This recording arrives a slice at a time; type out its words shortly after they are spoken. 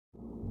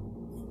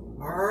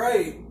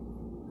Alright,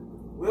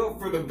 well,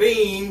 for the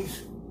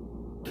beans,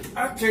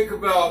 I take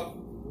about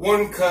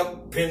 1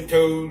 cup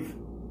pintos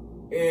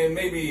and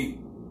maybe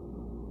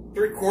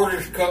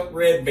 3/4 cup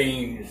red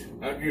beans.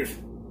 I just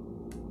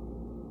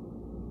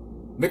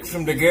mix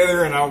them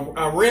together and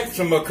I rinse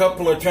them a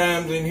couple of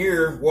times in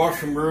here,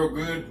 wash them real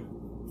good.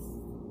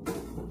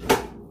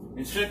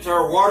 And since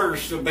our water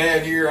is so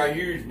bad here, I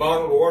use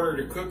bottled water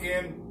to cook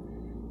in.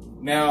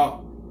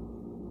 Now,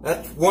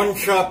 that's 1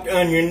 chopped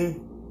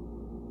onion.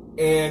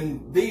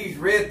 And these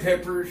red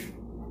peppers,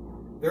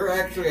 they're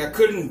actually, I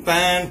couldn't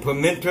find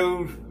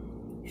pimentos,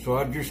 so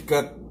I just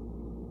got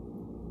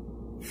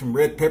some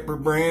red pepper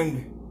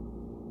brand.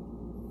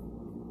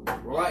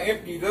 Well, I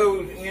empty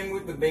those in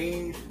with the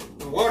beans.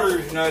 The water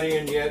is not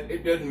in yet,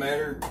 it doesn't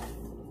matter.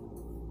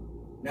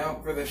 Now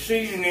for the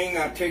seasoning,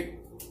 I take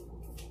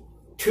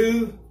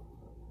 2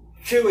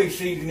 chili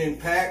seasoning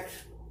packs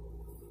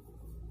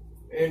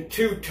and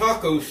 2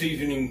 taco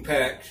seasoning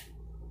packs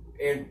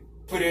and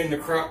put in the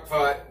crock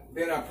pot.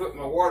 Then I put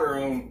my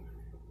water on.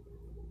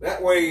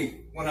 That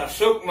way, when I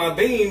soak my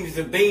beans,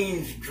 the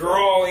beans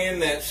draw in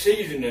that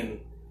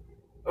seasoning.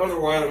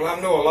 Otherwise, I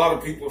know a lot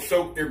of people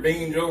soak their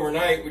beans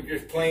overnight with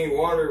just plain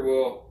water.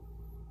 Well,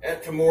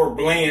 that's a more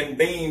bland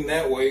bean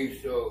that way.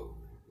 So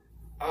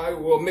I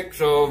will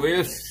mix all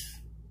this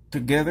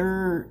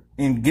together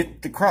and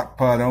get the crock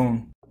pot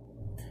on.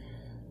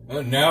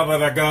 And now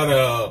that I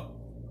got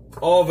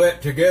all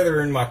that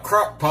together in my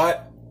crock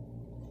pot,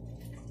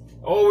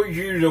 always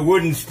use a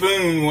wooden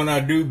spoon when I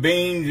do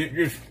beans. It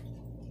just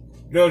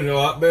does a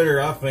lot better,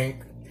 I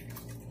think.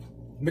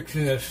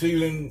 Mixing the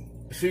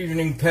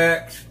seasoning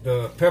packs,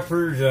 the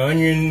peppers, the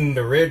onion,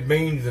 the red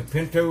beans, the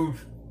pintos.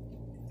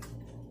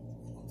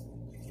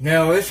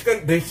 Now it's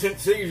going to be,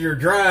 since these are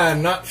dry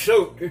and not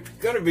soaked, it's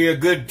going to be a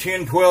good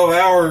 10-12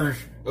 hours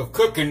of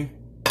cooking.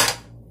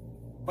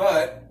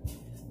 But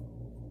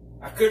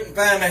I couldn't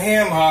find a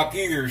ham hock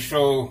either,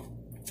 so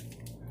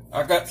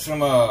I got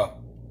some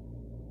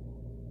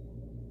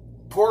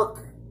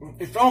pork.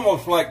 It's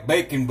almost like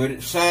bacon, but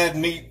it's side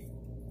meat.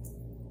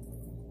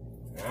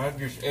 I'm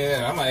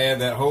gonna add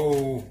that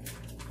whole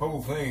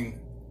thing.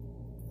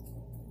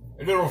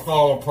 And it'll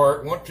fall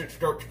apart. Once it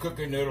starts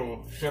cooking,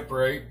 it'll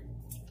separate.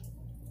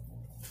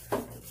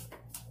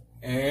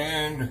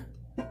 And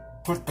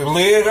put the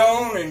lid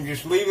on and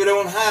just leave it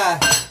on high.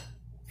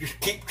 Just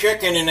keep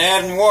checking and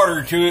adding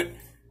water to it.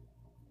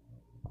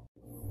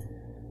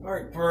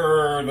 Alright,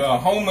 for the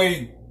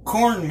homemade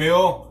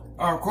cornmeal,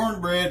 our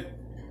cornbread,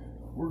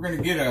 we're going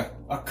to get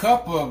a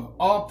cup of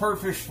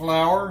all-purpose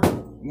flour,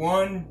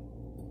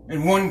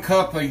 1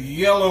 cup of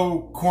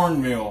yellow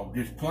cornmeal,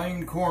 just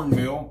plain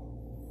cornmeal.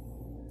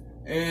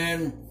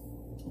 And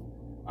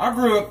I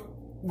grew up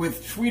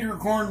with sweeter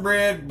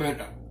cornbread,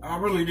 but I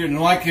really didn't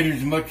like it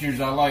as much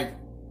as I like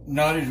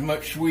not as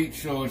much sweet.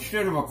 So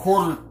instead of a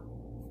 1/4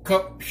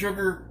 cup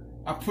sugar,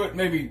 I put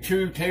maybe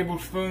 2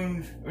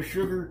 tablespoons of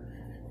sugar.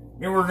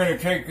 Then we're going to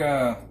take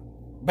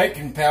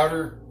baking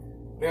powder.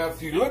 Now,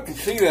 if you look and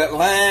see that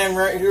line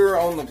right here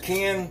on the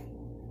can,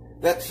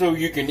 that's so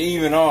you can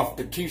even off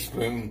the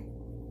teaspoon.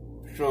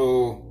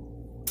 So,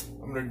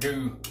 I'm going to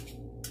do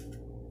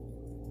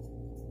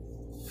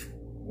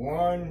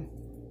 1,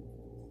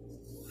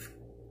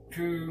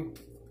 2,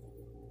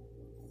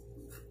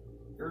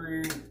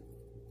 3,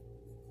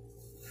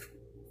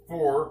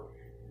 4.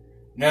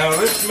 Now,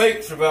 this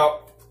makes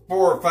about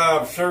 4 or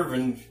 5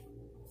 servings.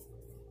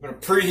 I'm going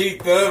to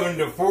preheat the oven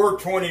to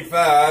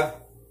 425.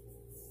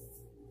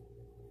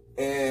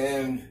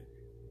 And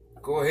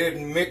go ahead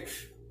and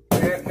mix.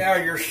 Now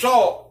your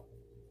salt,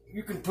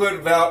 you can put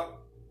about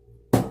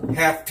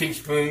 1/2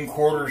 teaspoon,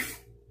 quarter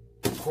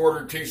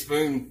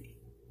teaspoon.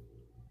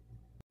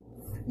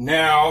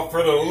 Now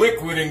for the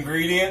liquid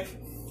ingredients,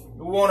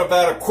 you want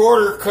about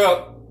 1/4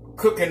 cup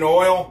cooking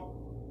oil.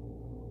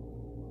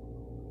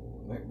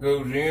 That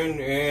goes in,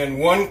 and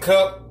 1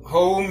 cup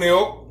whole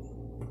milk.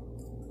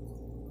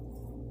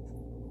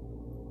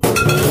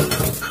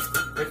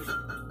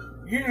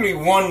 Usually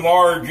 1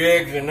 large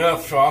egg's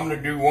enough, so I'm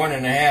going to do 1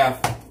 1/2.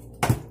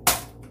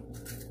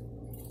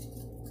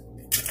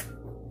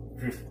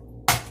 Just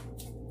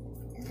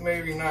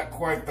maybe not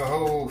quite the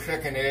whole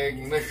second egg,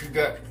 unless you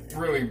got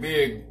really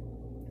big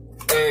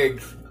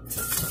eggs.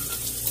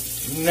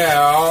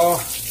 Now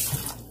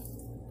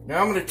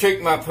I'm going to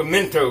take my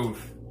pimentos.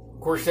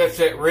 Of course, that's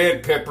that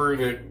red pepper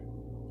that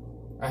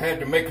I had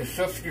to make a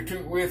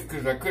substitute with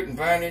because I couldn't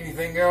find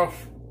anything else.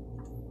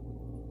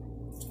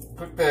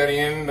 Put that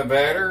in the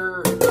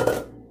batter.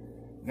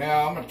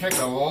 Now I'm going to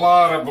take a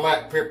lot of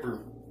black pepper.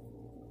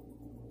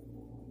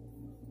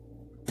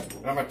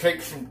 I'm going to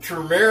take some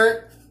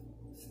turmeric,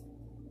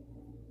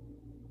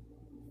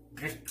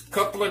 just a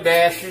couple of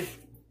dashes,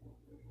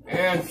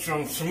 and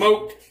some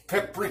smoked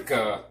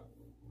paprika,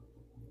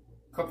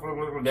 a couple of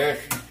little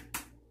dashes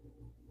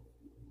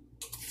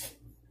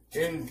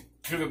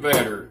into the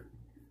batter.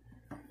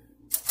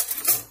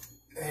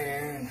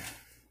 And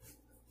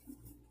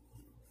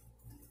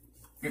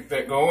get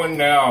that going.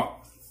 Now,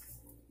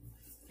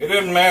 it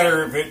doesn't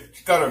matter if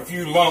it's got a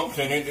few lumps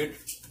in it.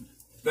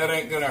 that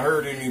ain't gonna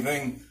hurt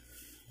anything.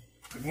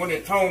 When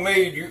it's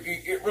homemade,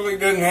 it really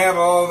doesn't have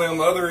all them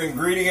other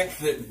ingredients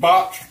that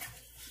boxed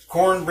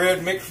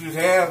cornbread mixes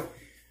have.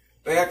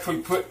 They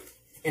actually put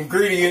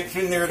ingredients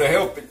in there to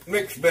help it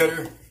mix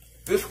better.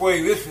 This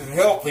way, this is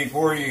healthy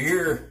for you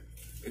here.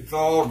 It's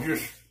all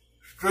just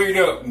straight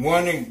up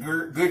one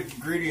good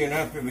ingredient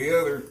after the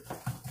other.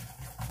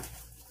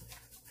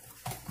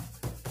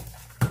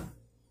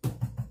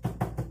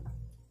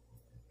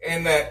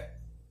 And that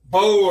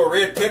bowl of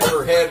red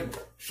pepper had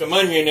some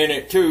onion in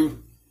it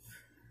too.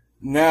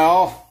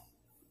 Now,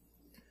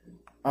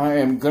 I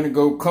am going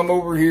to come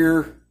over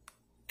here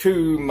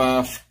to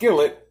my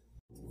skillet.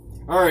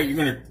 Alright, you're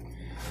going to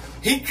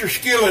heat your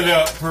skillet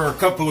up for a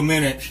couple of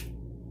minutes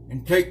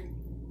and take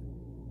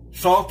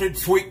salted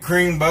sweet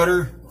cream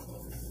butter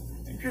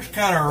and just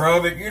kind of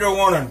rub it. You don't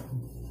want to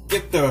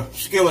get the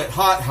skillet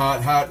hot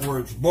where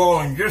it's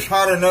boiling, just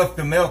hot enough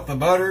to melt the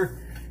butter.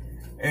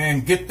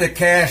 And get the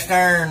cast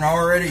iron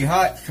already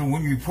hot, so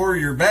when you pour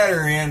your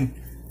batter in,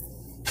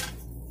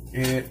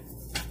 it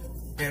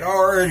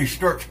already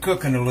starts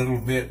cooking a little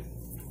bit.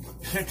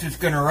 Since it's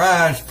going to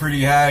rise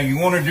pretty high, you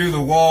want to do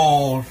the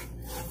walls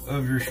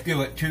of your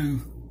skillet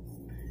too.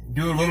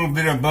 Do a little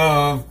bit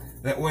above,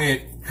 that way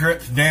it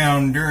drips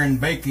down during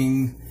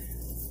baking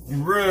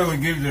and really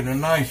gives it a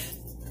nice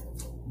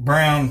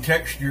brown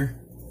texture.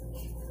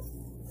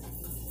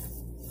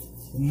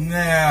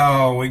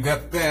 Now we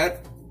got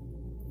that.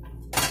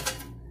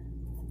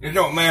 It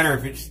don't matter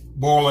if it's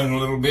boiling a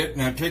little bit.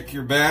 Now take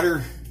your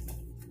batter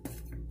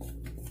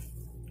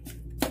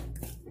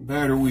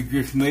we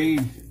just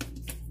made.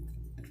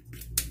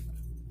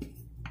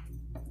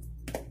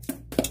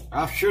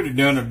 I should have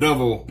done a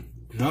double,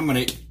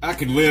 because I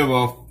could live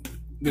off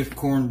this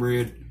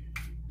cornbread.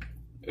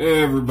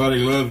 Everybody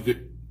loves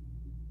it.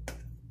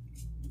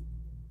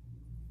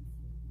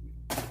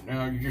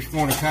 Now you just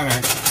want to kind of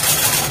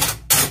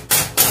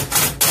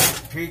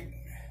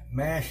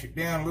mash it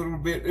down a little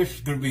bit. This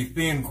is going to be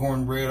thin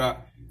cornbread.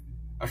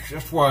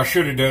 That's why I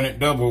should have done it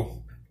double.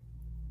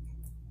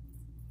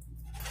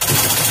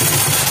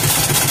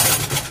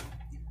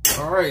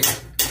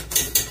 Alright.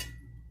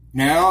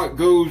 Now it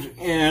goes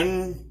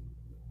in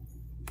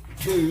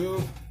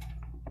to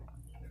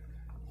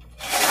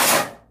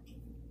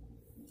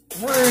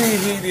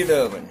preheated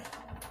oven.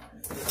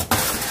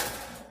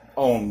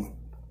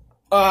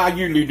 I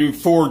usually do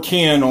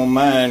 410 on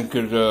mine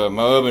because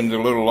my oven's a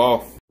little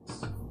off.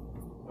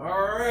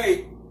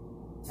 Alright,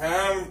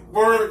 time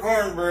for the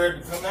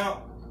cornbread to come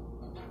out.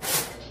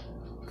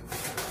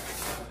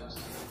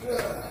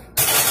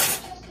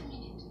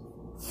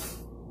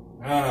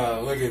 Ah,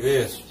 look at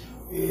this.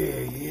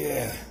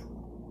 Yeah.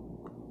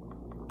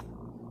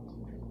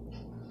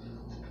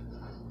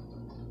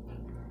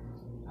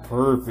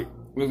 Perfect.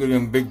 Look at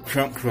them big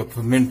chunks of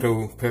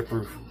pimento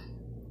peppers.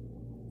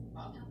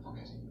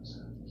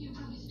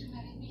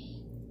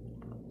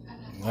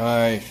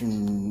 Nice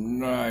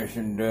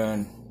and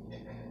done.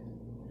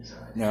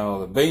 Now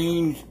the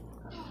beans,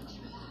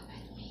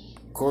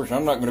 of course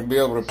I'm not going to be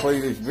able to play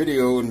this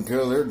video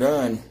until they're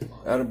done.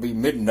 That'll be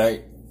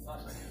midnight.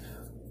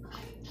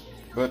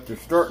 But they're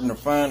starting to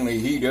finally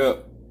heat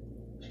up.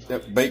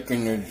 That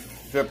bacon is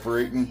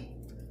separating.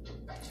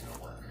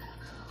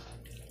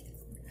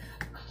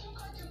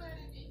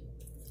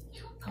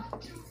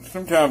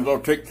 Sometimes I'll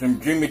take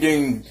some Jimmy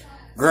Dean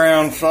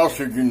ground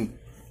sausage and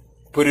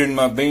put in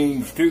my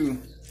beans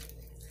too.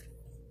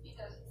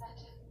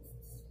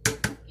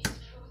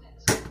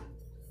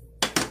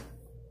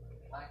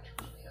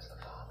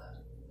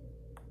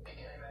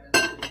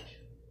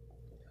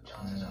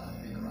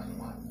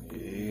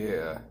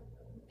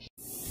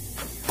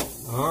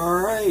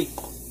 Alright,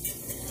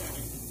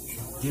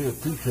 get a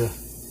piece of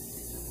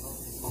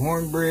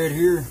cornbread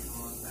here.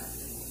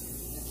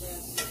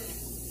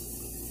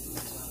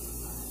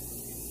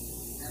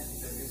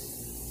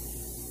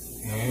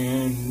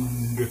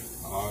 And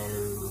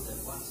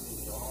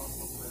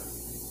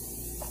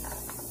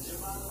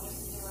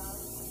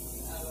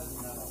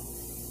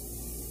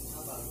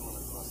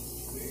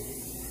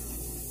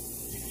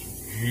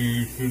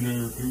juice in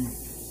there too.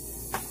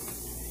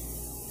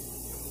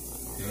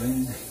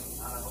 And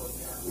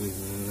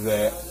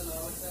that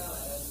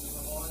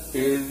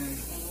is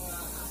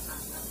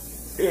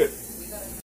it.